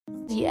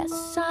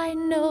Yes, I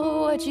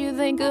know what you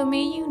think of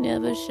me. You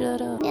never shut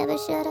up. Never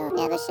shut up.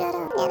 Never shut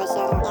up. Never shut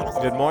up. Never shut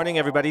up. Good morning,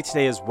 everybody.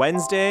 Today is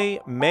Wednesday,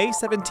 May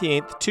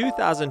 17th,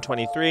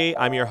 2023.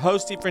 I'm your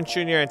host, Stephen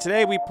Jr., and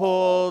today we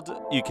pulled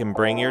You Can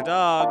Bring Your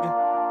Dog.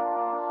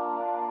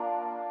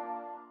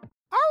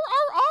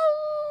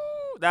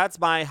 That's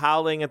my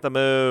howling at the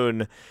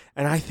moon.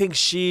 And I think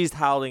she's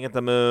howling at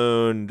the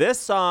moon. This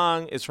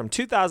song is from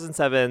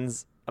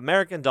 2007's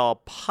American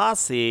Doll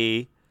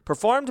Posse,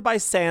 performed by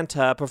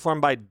Santa,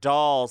 performed by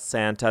Doll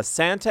Santa.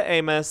 Santa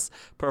Amos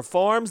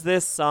performs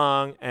this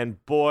song,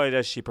 and boy,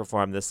 does she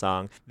perform this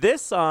song.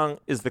 This song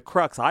is the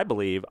crux, I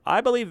believe. I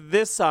believe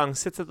this song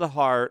sits at the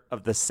heart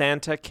of the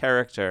Santa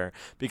character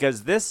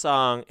because this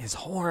song is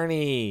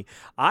horny.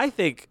 I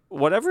think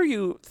whatever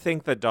you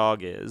think the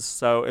dog is,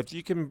 so if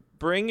you can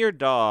bring your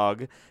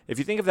dog, if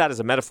you think of that as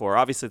a metaphor,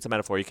 obviously it's a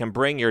metaphor. You can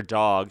bring your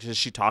dog. Is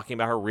she talking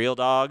about her real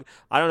dog?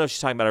 I don't know if she's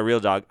talking about a real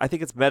dog. I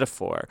think it's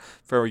metaphor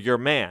for your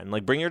man.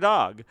 Like, bring your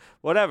dog.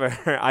 Whatever.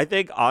 I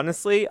think,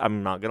 honestly,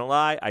 I'm not going to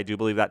lie, I do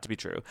believe that to be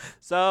true.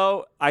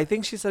 So I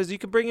think she says you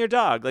can bring your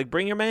dog. Like,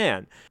 bring your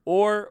man.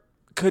 Or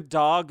could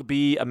dog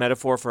be a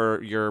metaphor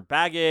for your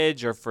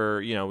baggage or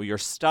for, your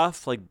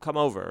stuff? Like, come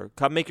over.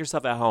 Come make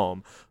yourself at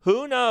home.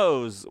 Who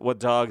knows what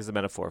dog is a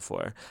metaphor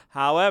for?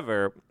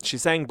 However,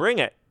 she's saying bring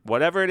it.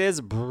 Whatever it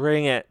is,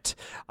 bring it.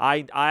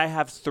 I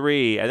have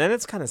 3. And then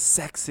it's kind of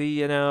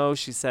sexy,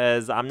 She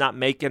says, I'm not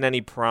making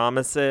any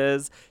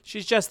promises.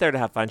 She's just there to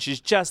have fun.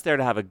 She's just there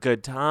to have a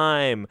good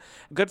time.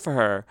 Good for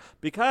her.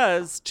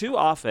 Because too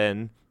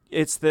often,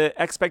 it's the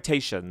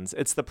expectations.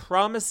 It's the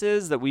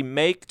promises that we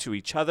make to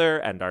each other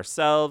and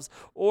ourselves,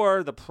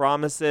 or the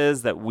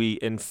promises that we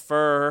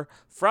infer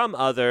from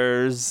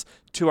others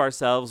to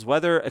ourselves,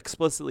 whether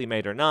explicitly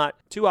made or not.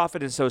 Too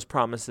often it's those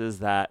promises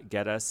that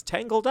get us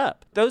tangled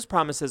up. Those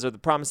promises are the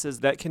promises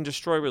that can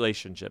destroy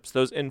relationships,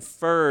 those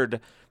inferred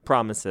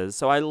promises.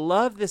 So I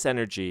love this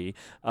energy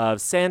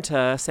of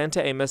Santa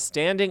Amos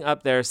standing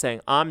up there saying,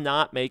 I'm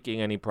not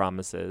making any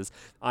promises.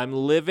 I'm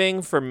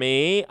living for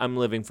me. I'm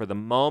living for the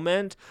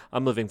moment.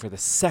 I'm living for the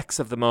sex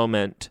of the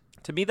moment.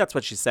 To me, that's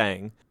what she's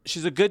saying.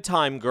 She's a good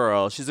time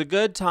girl. She's a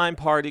good time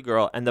party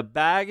girl. And the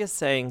bag is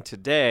saying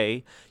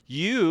today,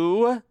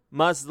 you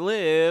must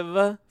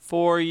live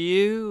for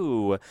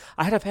you.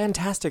 I had a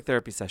fantastic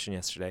therapy session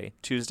yesterday,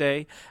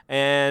 Tuesday,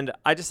 and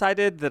I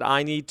decided that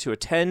I need to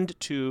attend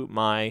to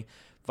my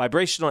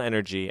vibrational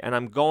energy, and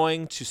I'm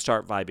going to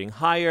start vibing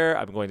higher.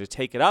 I'm going to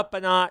take it up a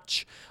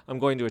notch. I'm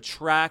going to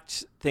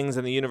attract things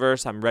in the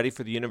universe. I'm ready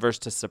for the universe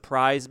to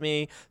surprise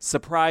me.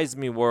 Surprise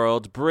me,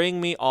 world.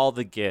 Bring me all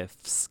the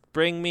gifts.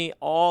 Bring me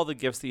all the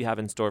gifts that you have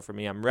in store for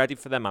me. I'm ready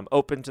for them. I'm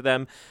open to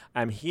them.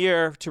 I'm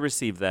here to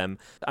receive them.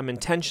 I'm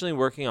intentionally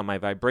working on my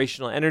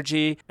vibrational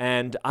energy,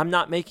 and I'm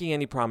not making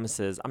any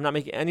promises. I'm not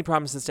making any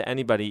promises to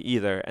anybody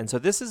either. And so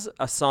this is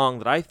a song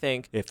that I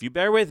think, if you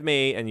bear with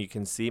me and you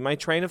can see my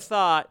train of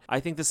thought, I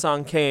think the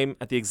song came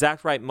at the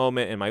exact right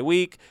moment in my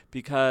week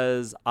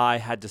because I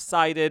had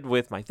decided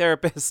with my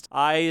therapist,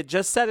 I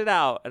just set it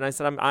out and I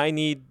said, I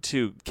need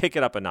to kick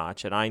it up a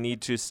notch and I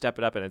need to step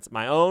it up, and it's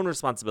my own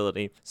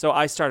responsibility. So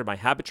I started my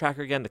habit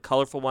tracker again, the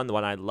colorful one, the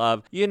one I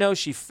love.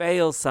 She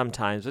fails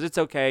sometimes, but it's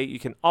okay. You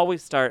can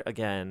always start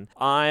again.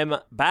 I'm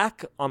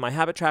back on my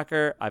habit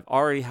tracker. I've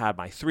already had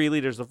my 3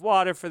 liters of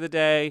water for the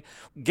day.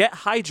 Get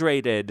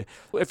hydrated.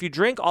 If you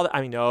drink all that,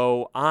 I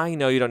know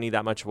you don't need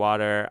that much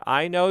water.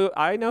 I know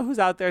who's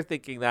out there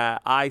thinking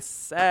that. I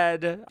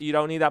said you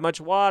don't need that much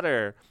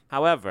water.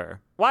 However,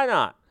 why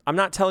not? I'm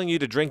not telling you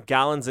to drink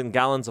gallons and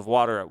gallons of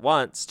water at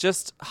once.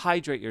 Just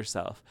hydrate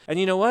yourself. And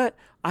you know what?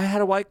 I had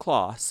a White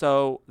Claw,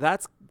 so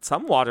that's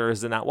some water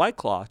is in that White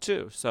Claw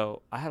too.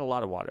 So I had a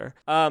lot of water.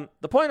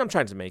 The point I'm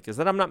trying to make is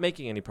that I'm not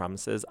making any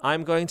promises.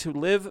 I'm going to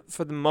live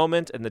for the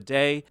moment and the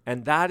day.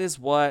 And that is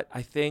what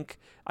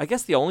I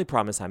guess the only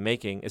promise I'm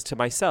making is to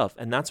myself.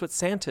 And that's what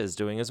Santa is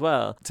doing as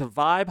well. To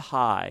vibe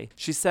high.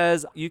 She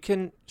says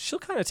she'll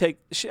kind of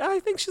I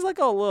think she's like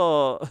a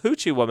little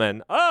hoochie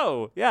woman.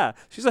 Oh, yeah.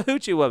 She's a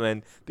hoochie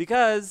woman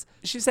because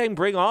she's saying,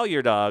 bring all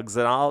your dogs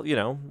and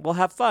we'll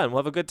have fun.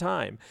 We'll have a good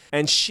time.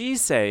 And she's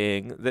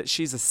saying that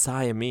she's a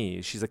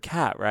Siamese. She's a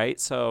cat, right?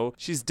 So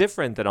she's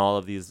different than all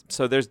of these.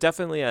 So there's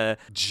definitely a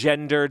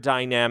gender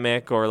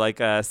dynamic or like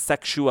a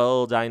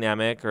sexual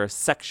dynamic or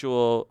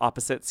sexual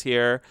opposites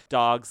here.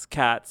 Dogs,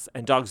 cats,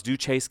 and dogs do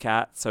chase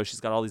cats. So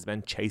she's got all these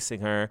men chasing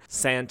her.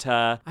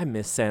 Santa. I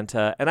miss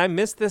Santa. And I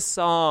miss this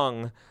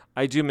song.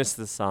 I do miss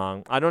this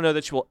song. I don't know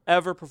that she will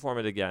ever perform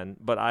it again,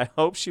 but I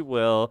hope she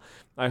will.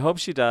 I hope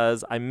she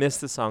does. I miss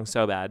the song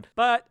so bad.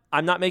 But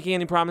I'm not making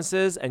any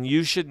promises, and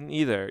you shouldn't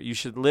either. You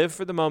should live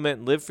for the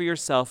moment, live for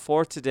yourself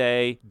for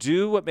today,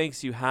 do what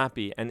makes you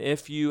happy. And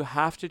if you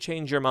have to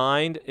change your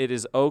mind, it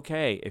is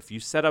okay. If you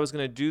said I was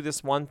going to do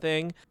this one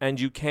thing and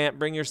you can't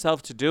bring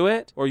yourself to do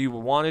it, or you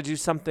want to do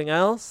something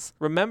else,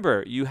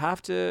 remember, you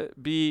have to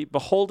be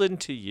beholden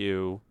to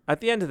you at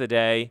the end of the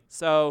day.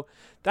 So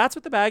that's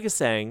what the bag is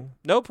saying.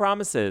 No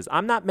promises.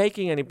 I'm not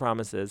making any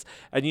promises.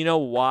 And you know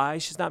why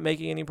she's not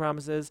making any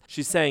promises?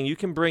 She's saying you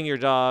can bring your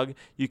dog,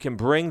 you can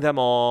bring them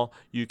all,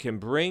 you can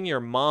bring your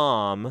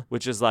mom,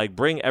 which is like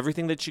bring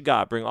everything that you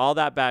got, bring all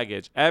that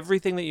baggage,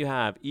 everything that you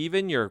have,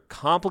 even your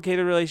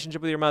complicated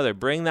relationship with your mother,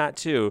 bring that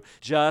too.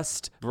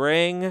 Just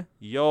bring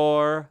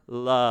your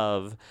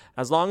love.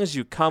 As long as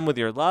you come with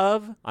your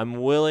love,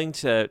 I'm willing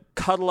to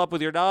cuddle up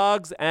with your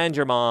dogs and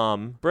your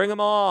mom. Bring them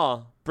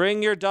all.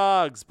 Bring your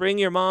dogs, bring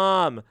your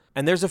mom.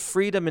 And there's a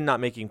freedom in not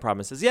making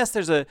promises. Yes,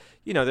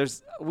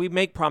 we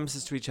make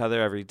promises to each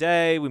other every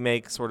day. We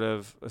make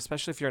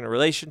especially if you're in a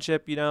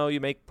relationship, you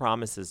make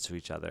promises to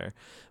each other.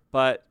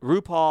 But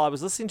I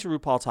was listening to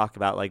RuPaul talk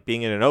about like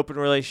being in an open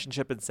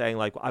relationship and saying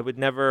like, I would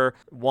never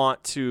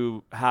want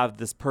to have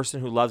this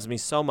person who loves me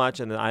so much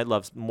and that I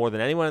love more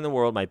than anyone in the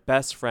world, my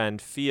best friend,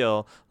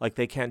 feel like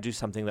they can't do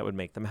something that would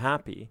make them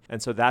happy.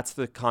 And so that's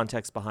the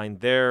context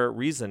behind their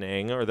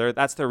reasoning,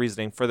 that's their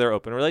reasoning for their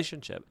open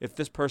relationship. If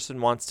this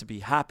person wants to be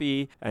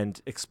happy and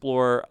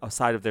explore a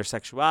side of their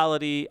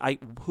sexuality,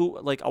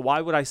 why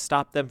would I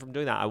stop them from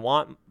doing that? I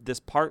want this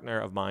partner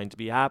of mine to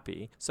be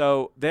happy.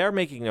 So they're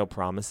making no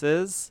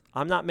promises.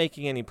 I'm not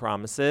making any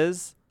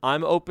promises.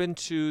 I'm open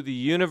to the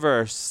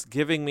universe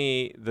giving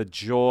me the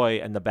joy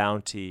and the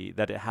bounty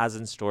that it has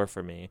in store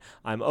for me.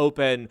 I'm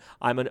open.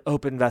 I'm an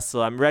open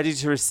vessel. I'm ready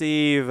to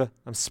receive.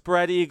 I'm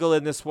spread eagle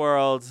in this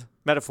world.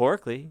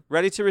 Metaphorically,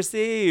 ready to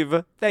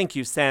receive. Thank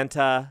you,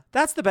 Santa.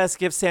 That's the best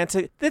gift,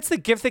 Santa. That's the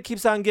gift that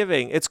keeps on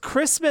giving. It's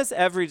Christmas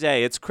every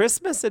day. It's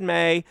Christmas in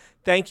May.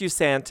 Thank you,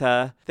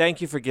 Santa. Thank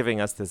you for giving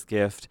us this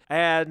gift.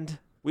 And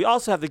we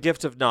also have the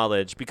gift of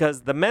knowledge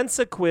because the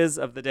Mensa quiz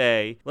of the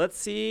day, let's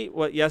see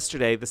what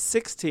yesterday, the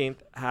 16th,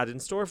 had in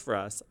store for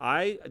us.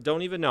 I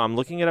don't even know. I'm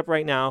looking it up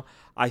right now.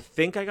 I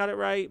think I got it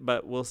right,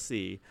 but we'll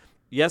see.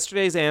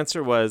 Yesterday's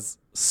answer was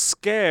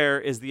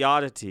scare is the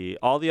oddity.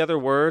 All the other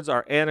words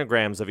are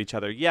anagrams of each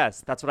other.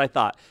 Yes, that's what I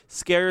thought.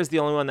 Scare is the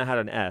only one that had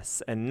an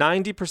S, and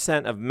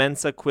 90% of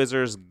Mensa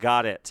quizzers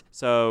got it.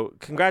 So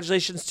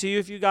congratulations to you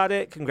if you got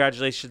it.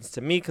 Congratulations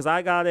to me because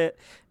I got it.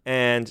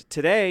 And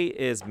today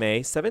is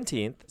May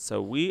 17th,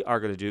 so we are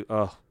going to do,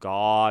 oh,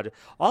 God,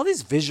 all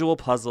these visual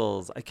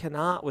puzzles. I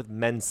cannot with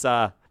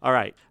Mensa. All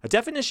right, a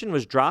definition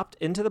was dropped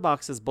into the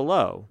boxes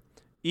below.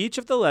 Each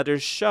of the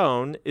letters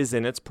shown is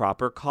in its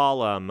proper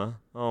column.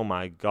 Oh,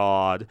 my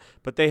God.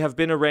 But they have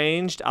been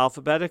arranged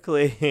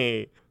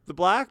alphabetically. The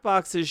black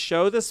boxes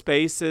show the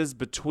spaces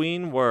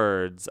between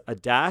words. A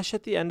dash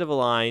at the end of a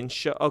line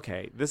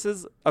Okay,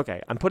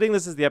 I'm putting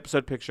this as the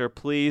episode picture.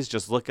 Please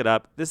just look it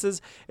up.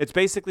 It's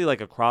basically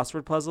like a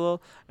crossword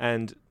puzzle,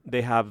 and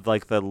they have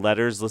like the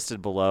letters listed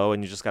below,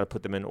 and you just got to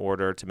put them in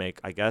order to make,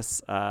 I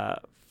guess,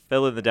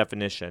 fill in the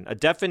definition. A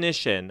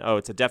definition. Oh,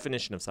 it's a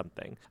definition of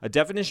something. A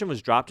definition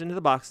was dropped into the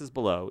boxes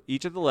below.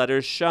 Each of the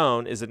letters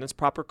shown is in its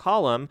proper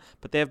column,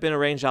 but they have been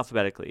arranged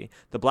alphabetically.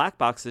 The black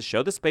boxes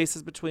show the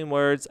spaces between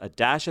words. A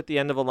dash at the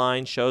end of a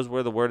line shows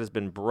where the word has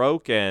been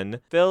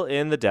broken. Fill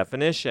in the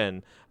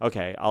definition.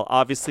 Okay, I'll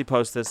obviously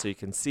post this so you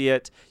can see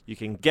it. You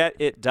can get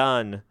it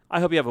done. I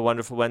hope you have a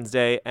wonderful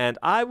Wednesday, and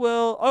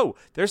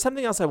there's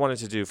something else I wanted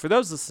to do. For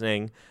those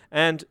listening,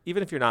 and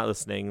even if you're not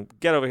listening,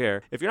 get over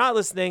here. If you're not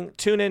listening,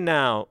 tune in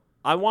now.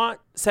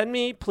 Send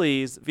me,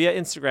 please, via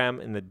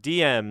Instagram in the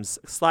DMs,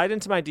 slide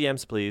into my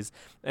DMs, please,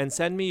 and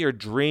send me your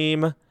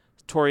dream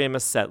Tori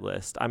Amos set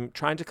list. I'm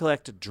trying to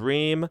collect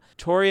dream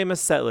Tori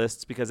Amos set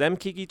lists because M.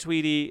 Kiki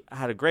Tweety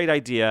had a great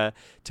idea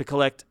to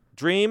collect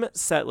dream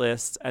set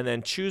lists and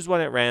then choose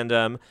one at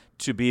random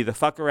to be the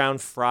Fuck Around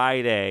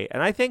Friday.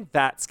 And I think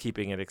that's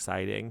keeping it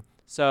exciting.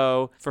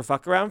 So for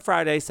Fuck Around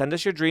Friday, send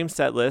us your dream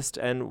set list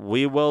and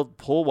we will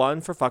pull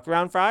one for Fuck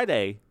Around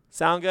Friday.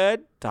 Sound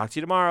good? Talk to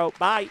you tomorrow.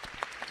 Bye.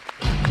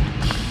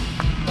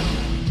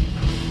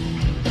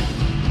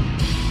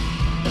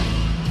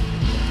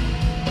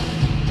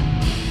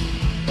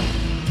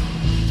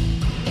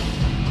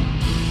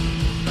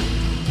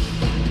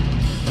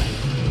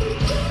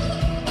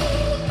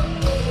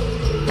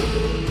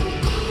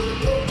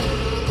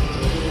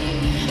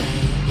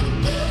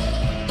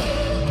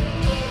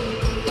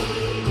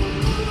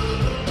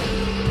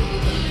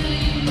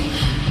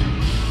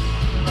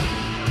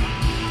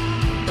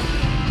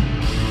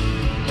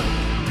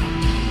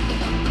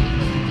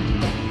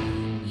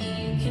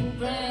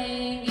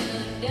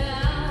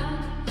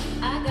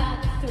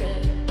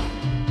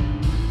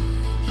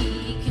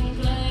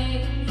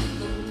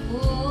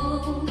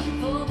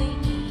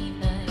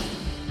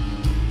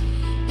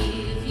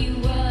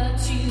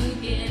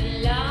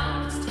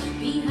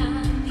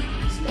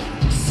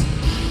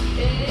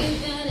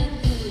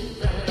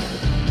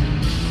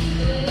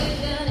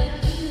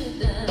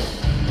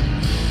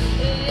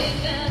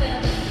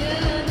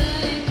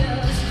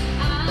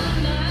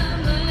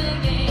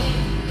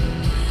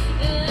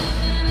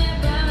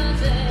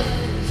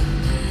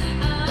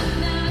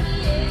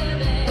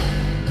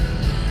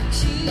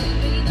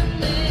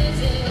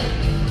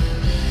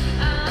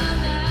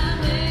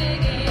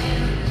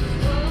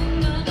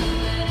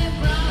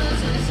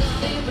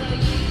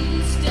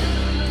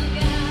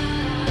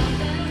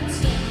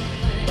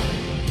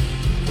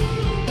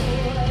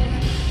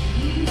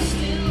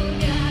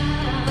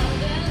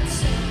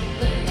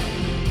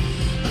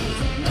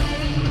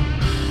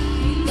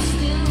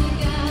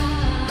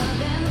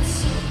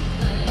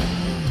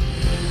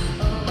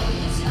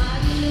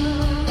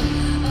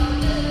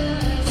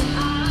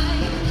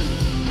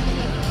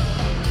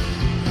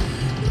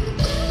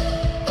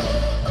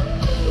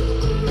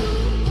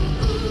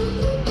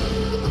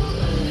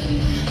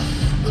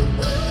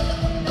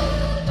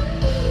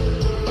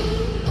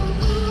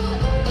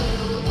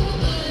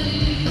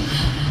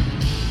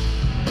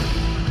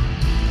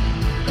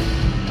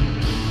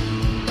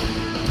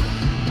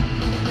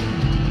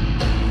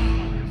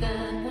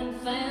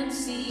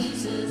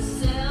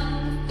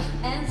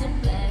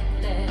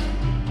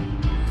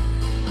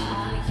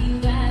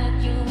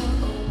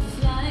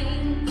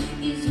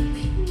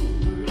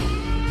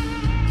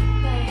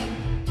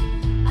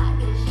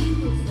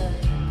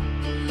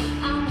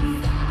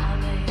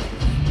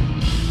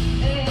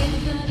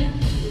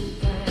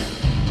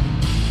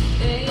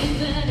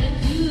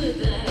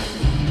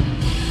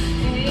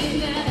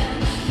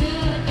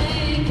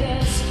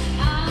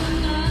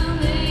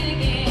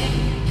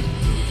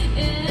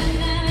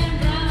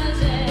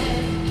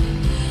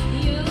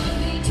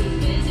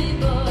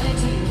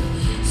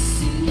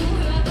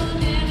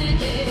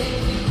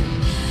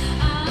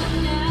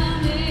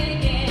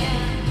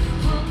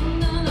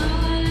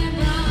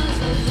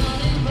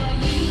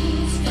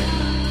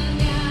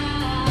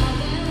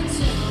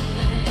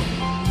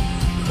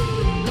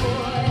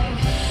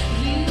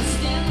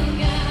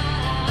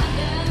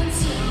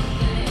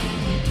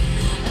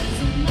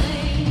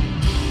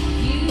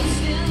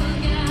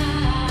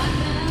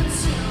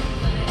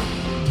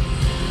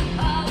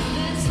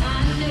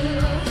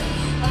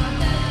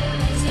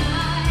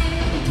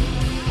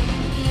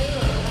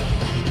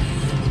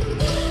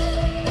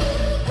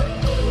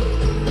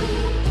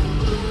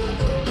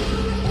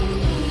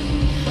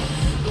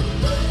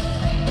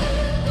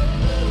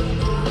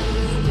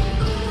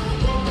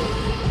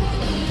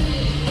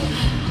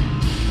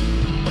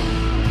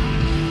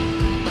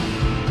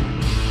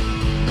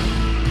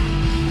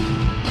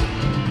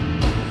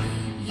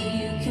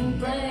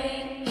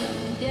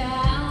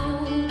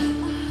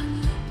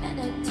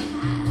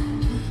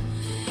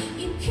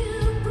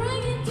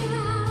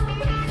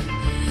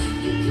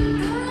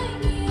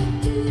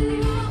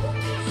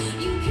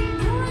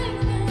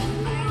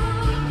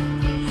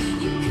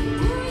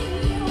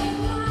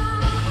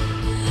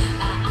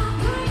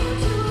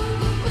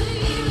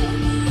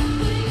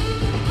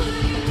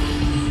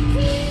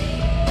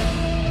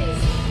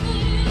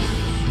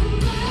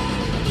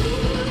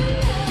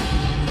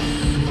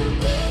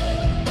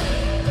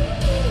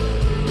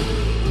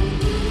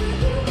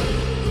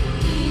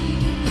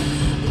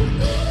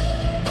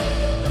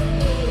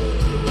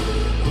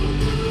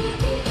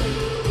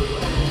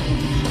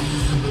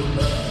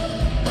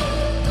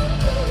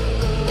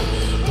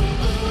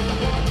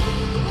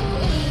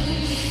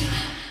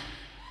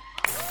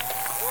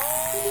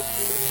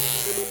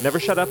 Never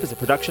Shut Up is a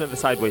production of the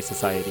Sideways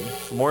Society.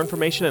 For more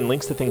information and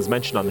links to things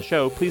mentioned on the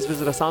show, please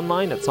visit us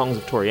online at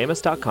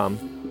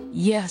songsoftoriamos.com.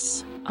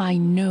 Yes, I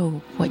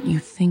know what you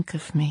think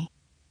of me.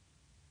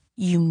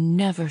 You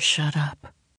never shut up.